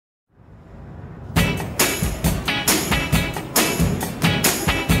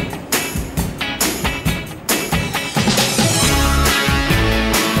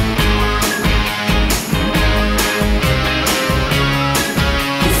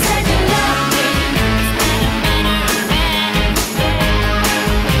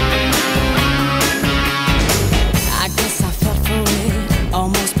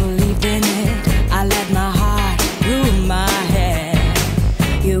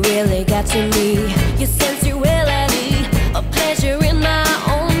to me. Your sensuality, a pleasure in my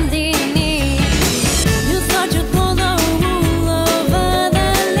own dignity. You thought you'd pull the wool over the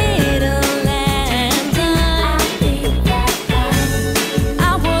little lamb.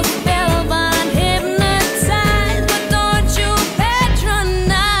 I was spellbound, hypnotized, but don't you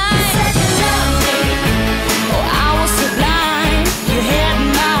patronize. You said you loved me. Oh, I was so blind. You had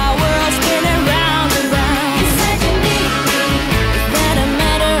my world spinning round and round. You said you need me. Is that a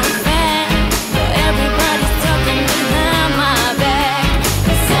matter of fact? Well, everybody's talking behind my back.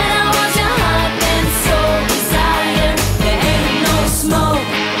 You said I was your heart and soul desire. There ain't no smoke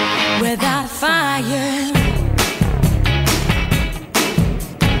without fire.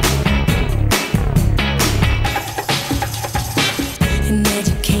 An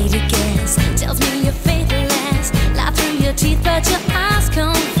educated guess tells me your faith lasts. Lie through your teeth, but your eyes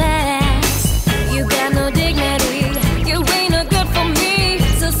come fast. You got no dignity, you ain't no good for me.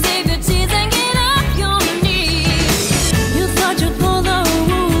 So save your tears and get off your knees. You thought you'd pull the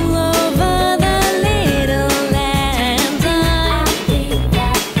wool over the little lamb.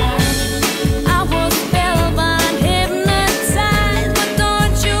 I was spellbound, hypnotized, but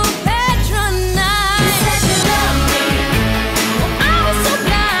don't you patronize. You said you loved me. I was so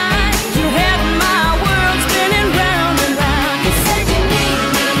blind. You had my world spinning round and round. You said you need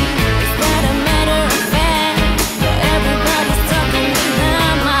me. Is that a matter of fact? Well, everybody's talking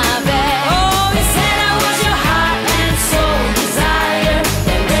behind my back. Oh, you said I was your heart and soul desire.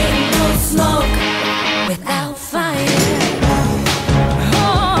 There ain't no smoke without fire.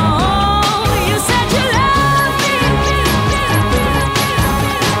 Oh, you said you loved me.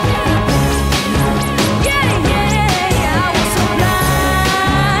 Yeah, yeah, I was so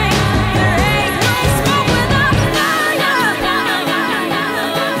blind. There ain't no smoke without fire.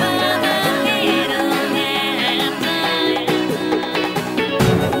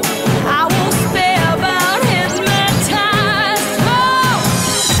 I was spellbound, hypnotized. Oh,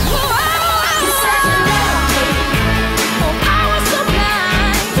 you said you loved me. Oh, I was so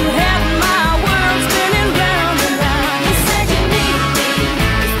blind. You had my world spinning round and round. You said you need me.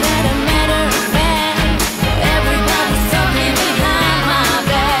 Is that a matter of fact? Everybody's talking behind my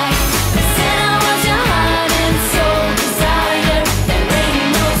back. You said I was your heart and soul desire. There ain't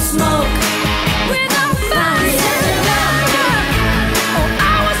no smoke without fire. You said you loved me. Oh,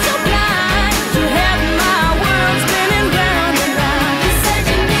 I was so blind. You had my world spinning round and round. You said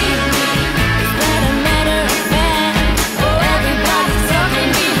you need me. Is that a matter of fact? Oh, everybody's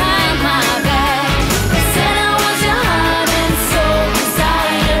talking behind my back. You said I was your heart and soul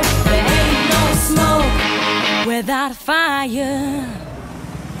desire. There ain't no smoke without fire.